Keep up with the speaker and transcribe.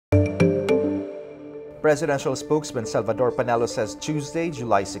Presidential spokesman Salvador Panelo says Tuesday,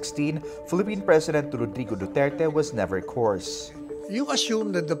 July 16, Philippine President Rodrigo Duterte was never coarse. You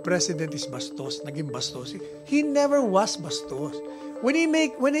assume that the president is bastos, naging bastos. He never was bastos.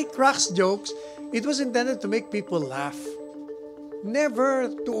 When he cracks jokes, it was intended to make people laugh, never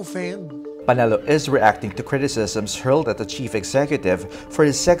to offend. Panelo is reacting to criticisms hurled at the chief executive for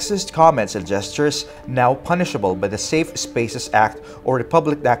his sexist comments and gestures, now punishable by the Safe Spaces Act or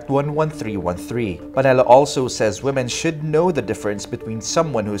Republic Act 11313. Panelo also says women should know the difference between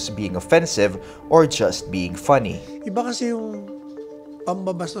someone who's being offensive or just being funny. Iba kasi yung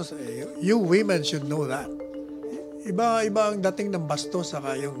pambabastos, you women should know that. Iba ang dating ng bastos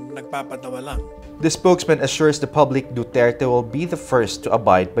saka yung nagpapatawa lang. The spokesman assures the public Duterte will be the first to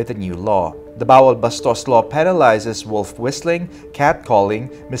abide by the new law. The Bawal Bastos law penalizes wolf whistling,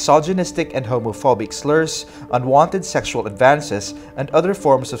 catcalling, misogynistic and homophobic slurs, unwanted sexual advances, and other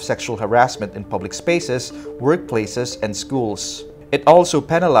forms of sexual harassment in public spaces, workplaces, and schools. It also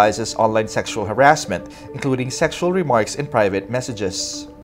penalizes online sexual harassment, including sexual remarks in private messages.